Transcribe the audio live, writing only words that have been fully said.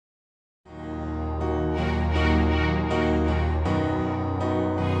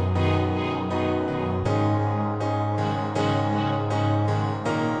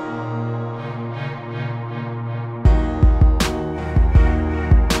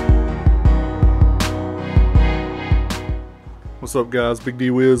What's up guys, Big D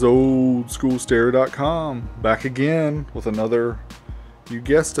Wiz, oldschoolstereo.com, back again with another, you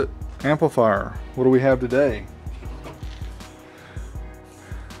guessed it, amplifier. What do we have today?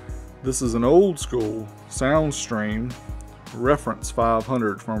 This is an old school Soundstream Reference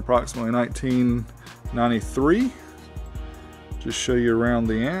 500 from approximately 1993. Just show you around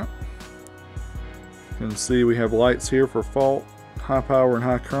the amp. You can see we have lights here for fault, high power and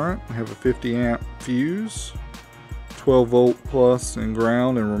high current. We have a 50 amp fuse, 12 volt plus and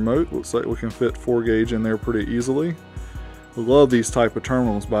ground and remote. Looks like we can fit 4 gauge in there pretty easily. We love these type of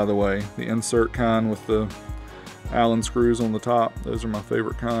terminals, by the way. The insert kind with the Allen screws on the top. Those are my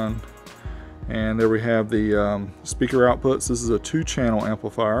favorite kind. And there we have the speaker outputs. This is a 2-channel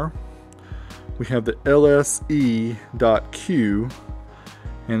amplifier. We have the LSE.Q,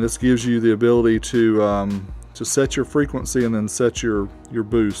 and this gives you the ability to set your frequency and then set your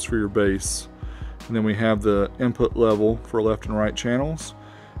boost for your bass. And then we have the input level for left and right channels.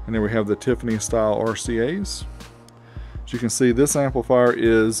 And then we have the Tiffany style RCAs. As you can see, this amplifier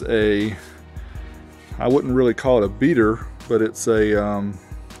is I wouldn't really call it a beater, but it's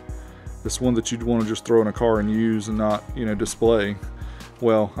it's one that you'd want to just throw in a car and use and not, display.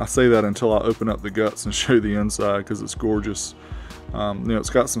 Well, I say that until I open up the guts and show the inside, because it's gorgeous. It's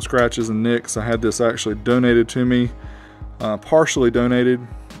got some scratches and nicks. I had this actually donated to me, partially donated.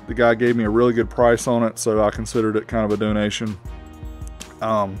 The guy gave me a really good price on it, so I considered it kind of a donation.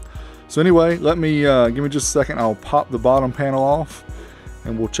 So anyway, give me just a second. I'll pop the bottom panel off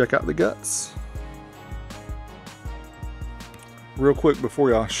and we'll check out the guts. Real quick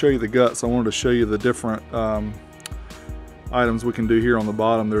before I show you the guts, I wanted to show you the different items we can do here on the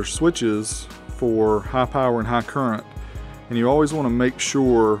bottom. There's switches for high power and high current, and you always want to make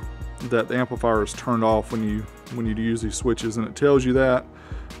sure that the amplifier is turned off when you use these switches, and it tells you that,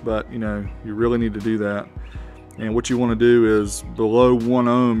 but you really need to do that. And what you want to do is below 1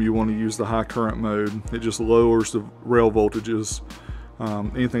 ohm you want to use the high current mode. It just lowers the rail voltages.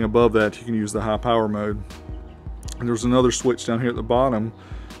 Anything above that you can use the high power mode. And there's another switch down here at the bottom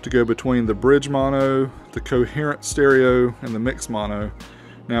to go between the bridge mono, the coherent stereo, and the mix mono.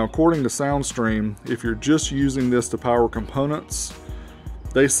 Now, according to Soundstream, if you're just using this to power components,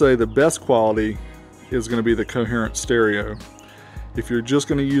 they say the best quality is going to be the coherent stereo. If you're just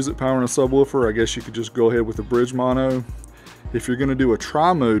going to use it powering a subwoofer, I guess you could just go ahead with the bridge mono. If you're going to do a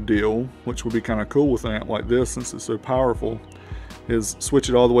tri-mode deal, which would be kind of cool with an amp like this since it's so powerful, is switch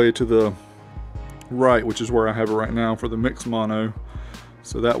it all the way to the right, which is where I have it right now, for the mix mono.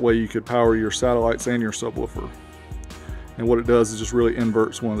 So that way you could power your satellites and your subwoofer. And what it does is just really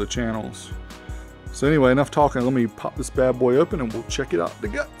inverts one of the channels. So anyway, enough talking. Let me pop this bad boy open and we'll check it out, the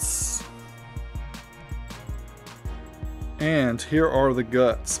guts. And here are the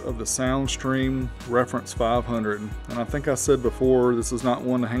guts of the Soundstream Reference 500. And I think I said before, this is not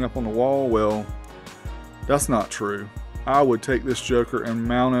one to hang up on the wall. Well, that's not true. I would take this joker and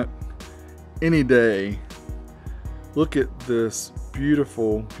mount it any day. Look at this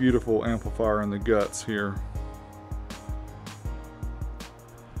beautiful, beautiful amplifier in the guts here.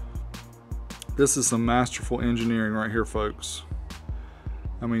 This is some masterful engineering right here, folks.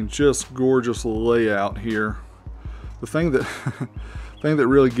 I mean, just gorgeous layout here. The thing that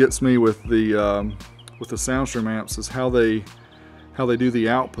really gets me with the Soundstream amps is how they do the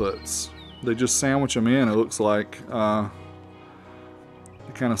outputs. They just sandwich them in. It looks like you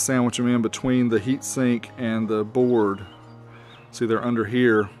kind of sandwich them in between the heatsink and the board. See, they're under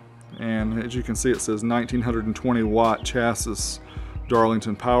here, and as you can see, it says 1920 watt chassis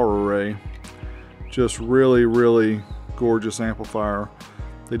Darlington power array. Just really, really gorgeous amplifier.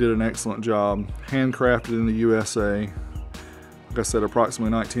 They did an excellent job. Handcrafted in the USA. Like I said,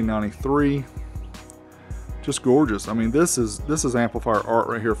 approximately 1993. Just gorgeous. I mean, this is amplifier art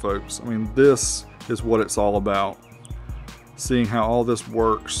right here, folks. I mean, this is what it's all about. Seeing how all this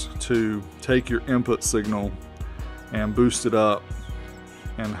works to take your input signal and boost it up,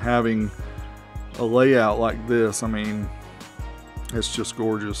 and having a layout like this, I mean, it's just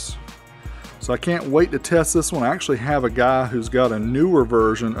gorgeous. So I can't wait to test this one. I actually have a guy who's got a newer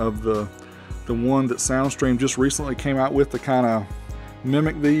version of the one that Soundstream just recently came out with to kind of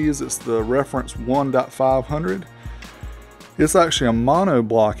mimic these. It's the Reference 1.500. It's actually a mono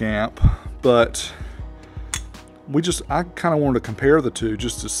block amp, but I kind of wanted to compare the two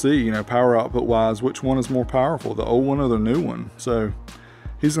just to see, power output wise, which one is more powerful, the old one or the new one. So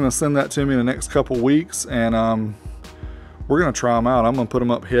he's going to send that to me in the next couple weeks, and we're going to try them out. I'm going to put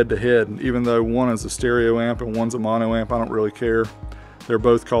them up head to head. Even though one is a stereo amp and one's a mono amp, I don't really care. They're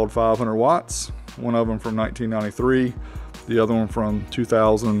both called 500 watts. One of them from 1993, the other one from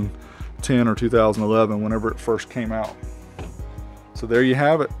 2010 or 2011, whenever it first came out. So there you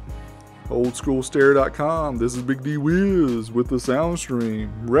have it. Oldschoolstereo.com. This is Big D Wiz with the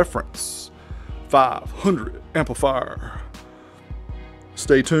Soundstream Reference 500 amplifier.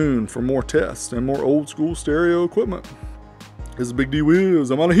 Stay tuned for more tests and more old school stereo equipment. This is Big D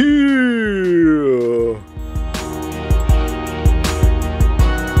Wiz. I'm out of here.